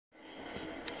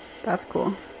That's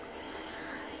cool.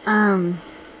 Um,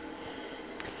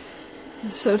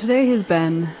 so today has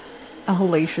been a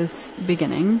hellacious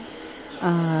beginning.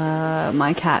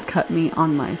 My cat cut me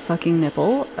on my fucking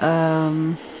nipple.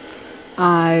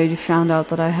 I found out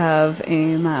that I have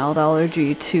a mild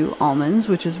allergy to almonds,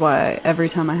 which is why every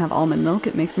time I have almond milk,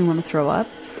 it makes me want to throw up.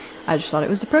 I just thought it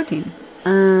was the protein.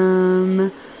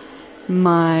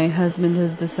 My husband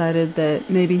has decided that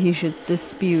maybe he should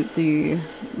dispute the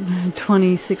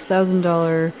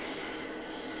 $26,000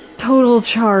 total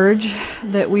charge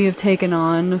that we have taken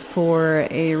on for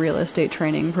a real estate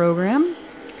training program.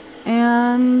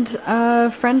 And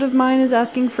a friend of mine is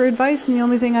asking for advice, and the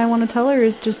only thing I want to tell her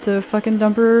is just to fucking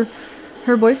dump her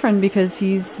boyfriend because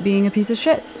he's being a piece of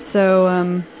shit.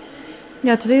 So,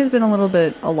 yeah, today has been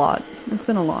a lot. It's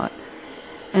been a lot.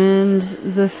 And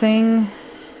the thing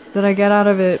that I get out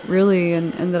of it, really,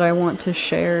 and that I want to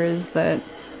share is that,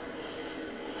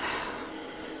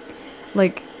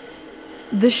 like,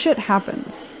 this shit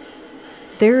happens.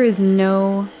 There is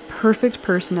no perfect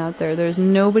person out there. There's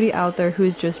nobody out there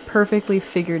who's just perfectly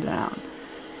figured it out.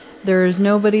 There's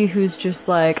nobody who's just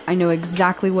like, I know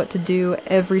exactly what to do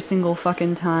every single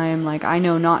fucking time. Like, I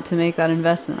know not to make that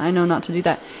investment. I know not to do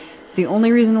that. The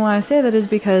only reason why I say that is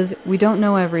because we don't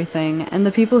know everything. And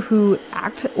the people who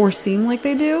act or seem like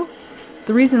they do,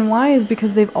 the reason why is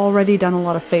because they've already done a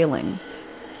lot of failing.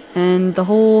 And the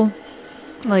whole,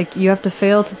 like, you have to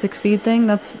fail to succeed thing,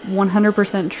 that's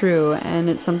 100% true. And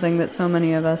it's something that so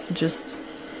many of us just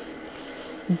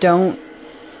don't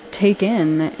take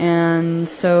in. And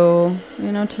so,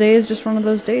 you know, today is just one of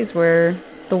those days where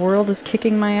the world is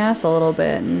kicking my ass a little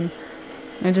bit, and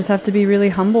I just have to be really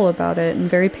humble about it and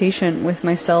very patient with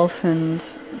myself and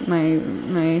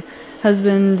my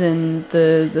husband and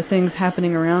the things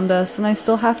happening around us. And I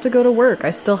still have to go to work.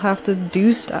 I still have to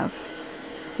do stuff.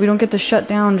 We don't get to shut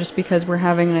down just because we're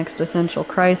having an existential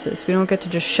crisis. We don't get to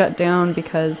just shut down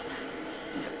because,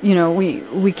 you know,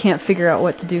 we can't figure out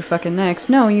what to do fucking next.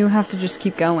 No, you have to just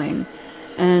keep going.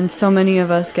 And so many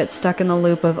of us get stuck in the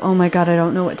loop of, oh my god, I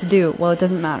don't know what to do. Well, it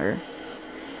doesn't matter.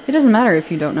 It doesn't matter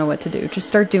if you don't know what to do. Just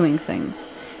start doing things.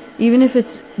 Even if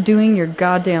it's doing your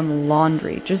goddamn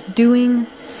laundry. Just doing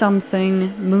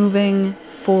something, moving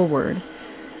forward.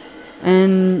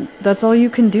 And that's all you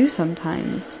can do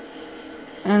sometimes.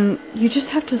 And you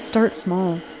just have to start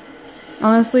small.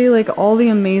 Honestly, like, all the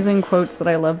amazing quotes that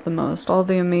I love the most, all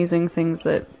the amazing things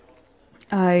that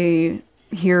I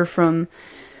hear from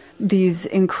these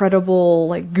incredible,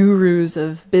 like, gurus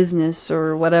of business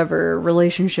or whatever,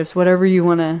 relationships, whatever you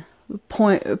want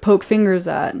to poke fingers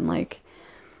at, and, like,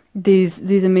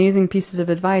 these amazing pieces of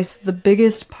advice, the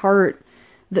biggest part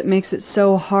that makes it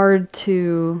so hard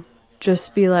to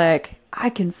just be like, I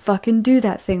can fucking do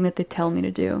that thing that they tell me to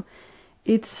do.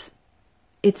 It's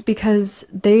because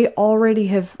they already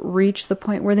have reached the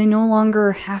point where they no longer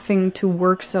are having to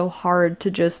work so hard to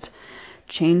just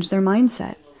change their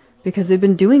mindset because they've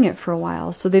been doing it for a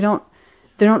while. So they don't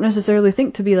necessarily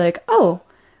think to be like, "Oh,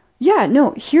 yeah,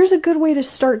 no, here's a good way to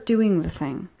start doing the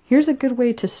thing. Here's a good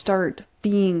way to start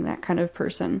being that kind of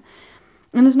person."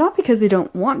 And it's not because they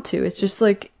don't want to. It's just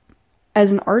like,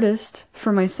 as an artist,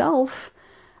 for myself,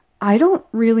 I don't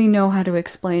really know how to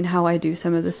explain how I do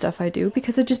some of the stuff I do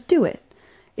because I just do it.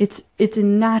 It's a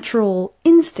natural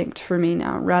instinct for me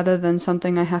now rather than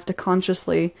something I have to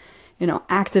consciously, you know,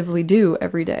 actively do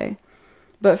every day.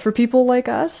 But for people like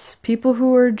us, people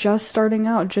who are just starting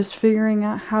out, just figuring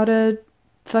out how to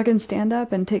fucking stand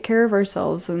up and take care of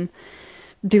ourselves and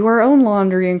do our own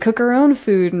laundry and cook our own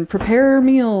food and prepare our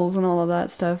meals and all of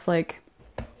that stuff, like,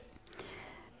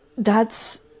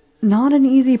 that's not an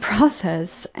easy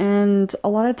process. And a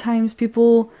lot of times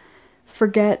people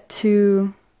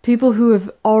who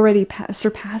have already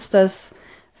surpassed us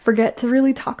forget to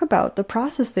really talk about the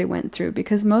process they went through,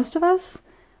 because most of us,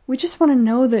 we just want to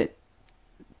know that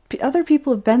other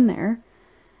people have been there.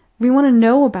 We want to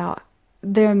know about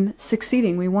them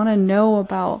succeeding. We want to know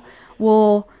about,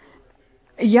 well,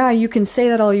 yeah, you can say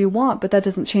that all you want, but that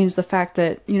doesn't change the fact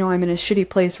that, you know, I'm in a shitty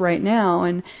place right now,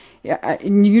 and, yeah,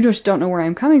 and you just don't know where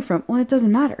I'm coming from. Well, it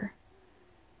doesn't matter.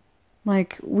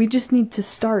 Like, we just need to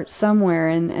start somewhere,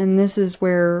 and this is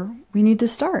where we need to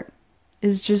start.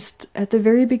 Is just at the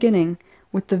very beginning,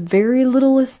 with the very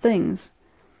littlest things.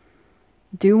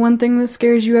 Do one thing that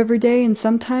scares you every day, and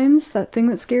sometimes that thing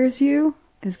that scares you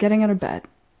is getting out of bed.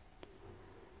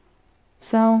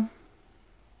 So,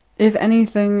 if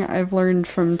anything I've learned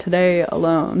from today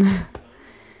alone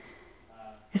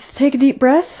is to take a deep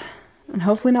breath and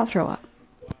hopefully not throw up.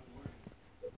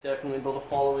 Definitely build a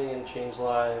following and change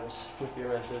lives with your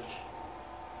message.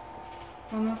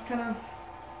 Well, that's kind of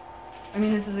I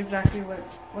mean, this is exactly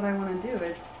what I want to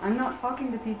do. I'm not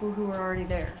talking to people who are already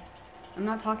there. I'm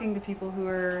not talking to people who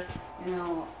are, you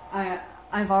know,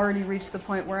 I've already reached the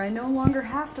point where I no longer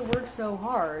have to work so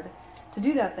hard to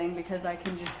do that thing because I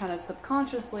can just kind of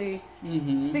subconsciously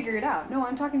figure it out. No,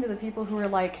 I'm talking to the people who are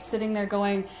like sitting there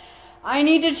going, I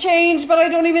need to change, but I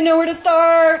don't even know where to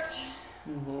start.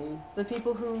 The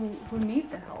people who need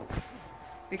the help.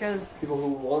 Because people who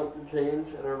want to change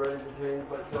and are ready to change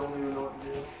but don't even know what to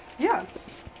do. Yeah.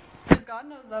 Because God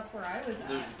knows that's where I was at.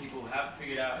 There's the people who have it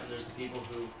figured out, and there's the people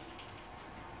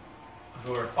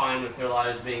who are fine with their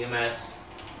lives being a mess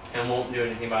and won't do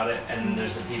anything about it, and then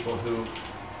there's the people who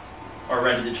are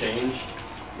ready to change.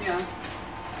 Yeah.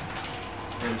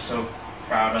 I'm so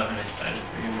proud of and excited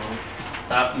for you, Mom.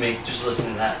 Just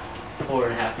listening to that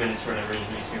 4.5 minutes or whatever,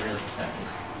 just makes me really excited.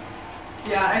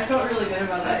 Yeah, I felt really good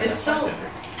about that. It's still,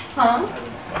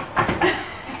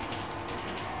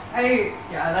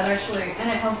 that actually, and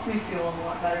it helps me feel a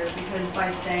lot better because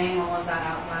by saying all of that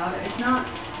out loud,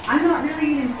 I'm not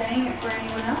really even saying it for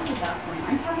anyone else at that point.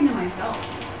 I'm talking to myself.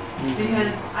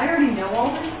 Because I already know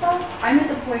all this stuff. I'm at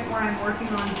the point where I'm working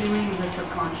on doing the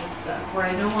subconscious stuff, where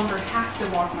I no longer have to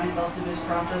walk myself through this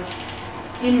process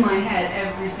in my head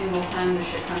every single time this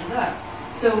shit comes up.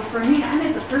 So for me, I'm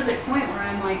at the perfect point where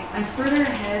I'm further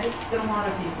ahead than a lot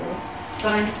of people,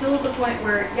 but I'm still at the point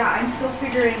where, I'm still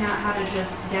figuring out how to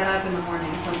just get up in the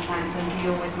morning sometimes and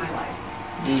deal with my life.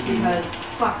 Because,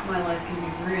 my life can be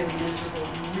really miserable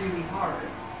and really hard.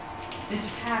 It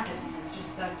just happens.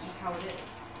 That's just how it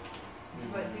is.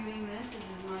 But doing this is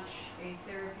as much a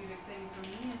therapeutic thing for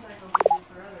me as I hope it is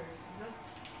for others. Because that's,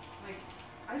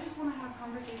 I just want to have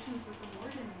conversations with the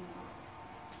Morgans in the world.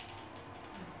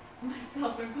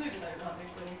 Myself included,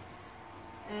 ironically.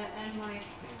 And Can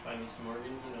you find me some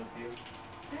Morgans? I know a few.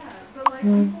 Yeah, but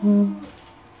people who,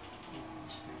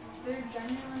 they're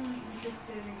genuinely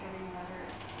interested in getting better.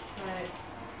 But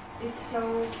it's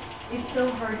so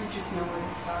hard to just know where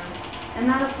to start. And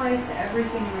that applies to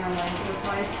everything in our life. It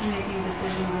applies to making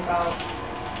decisions about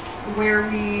where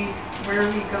we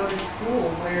go to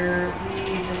school, where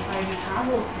we decide to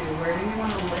travel to, where do we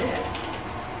want to live,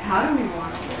 how do we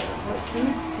want to live, what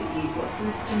foods to eat, what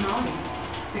foods to not eat.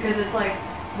 Because it's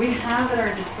we have at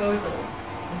our disposal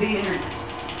the internet,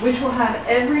 which will have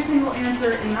every single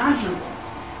answer imaginable,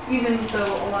 even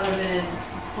though a lot of it is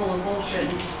full of bullshit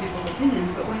and just people's opinions.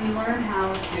 But when you learn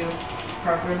how to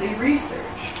properly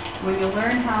research, when you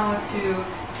learn how to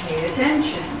pay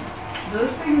attention,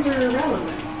 those things are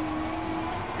irrelevant.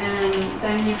 And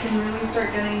then you can really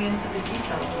start getting into the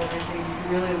details of everything. You can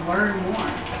really learn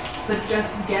more. But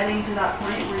just getting to that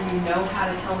point where you know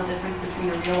how to tell the difference between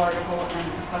a real article and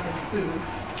a fucking spoof,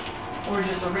 or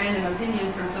just a random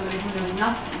opinion from somebody who knows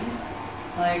nothing.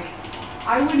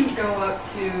 I wouldn't go up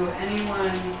to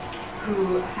anyone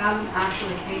who hasn't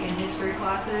actually taken history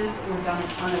classes or done a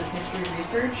ton of history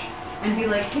research and be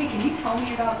like, hey, can you tell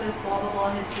me about this blah blah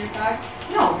blah history fact?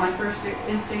 No, my first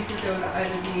instinct would go to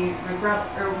either be my brother,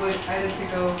 or would either to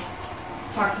go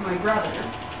talk to my brother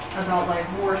about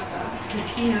war stuff, because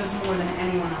he knows more than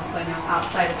anyone else I know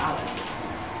outside of Alex.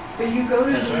 But you go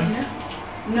to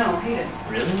No, Hayden.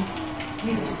 Really?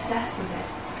 He's obsessed with it.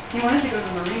 He wanted to go to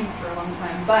the Marines for a long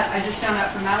time, but I just found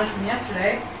out from Madison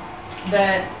yesterday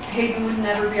that Hayden would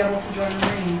never be able to join the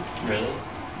Marines. Really?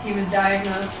 He was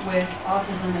diagnosed with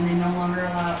autism, and they no longer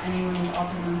allow anyone with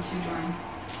autism to join.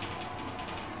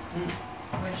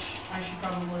 Which I should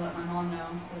probably let my mom know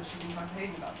so that she can talk to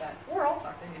Hayden about that. Or I'll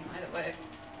talk to Hayden, either way.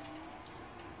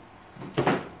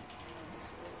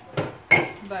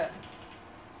 But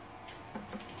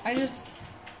I just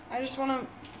want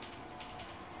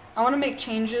to make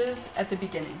changes at the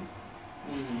beginning.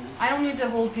 I don't need to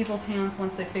hold people's hands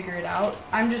once they figure it out.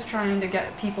 I'm just trying to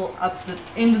get people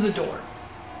into the door,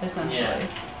 essentially. Yeah.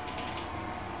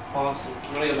 Awesome.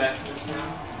 I'm gonna go back to this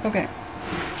now. Okay.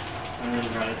 I'm really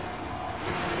ready.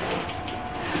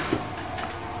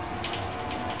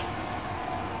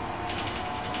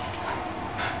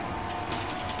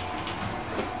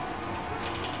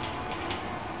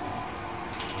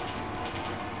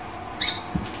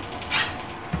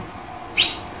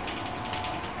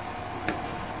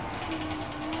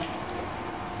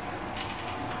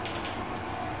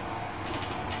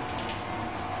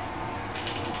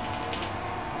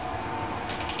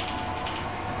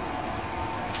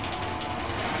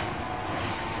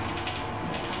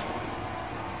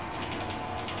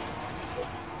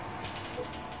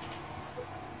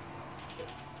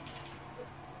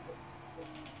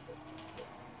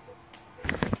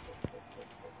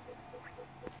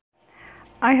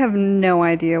 I have no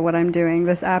idea what I'm doing.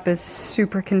 This app is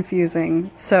super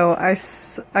confusing. So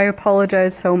I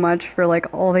apologize so much for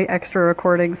like all the extra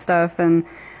recording stuff, and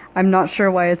I'm not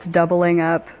sure why it's doubling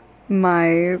up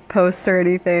my posts or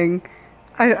anything.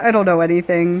 I don't know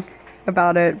anything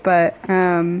about it, but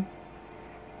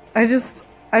I just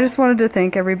wanted to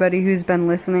thank everybody who's been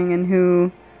listening and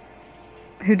who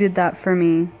did that for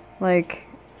me. Like,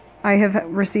 I have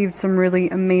received some really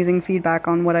amazing feedback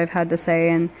on what I've had to say,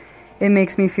 and it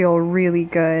makes me feel really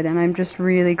good, and I'm just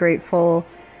really grateful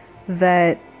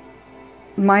that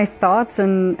my thoughts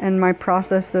and my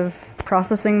process of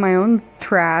processing my own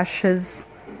trash has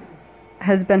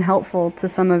been helpful to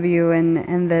some of you,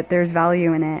 and that there's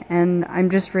value in it, and I'm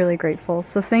just really grateful.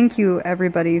 So thank you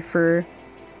everybody for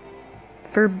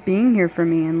being here for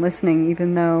me and listening,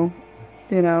 even though,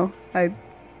 I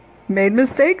made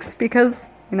mistakes,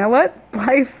 because you know what?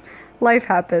 Life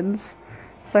happens.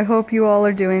 So I hope you all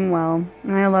are doing well,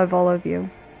 and I love all of you.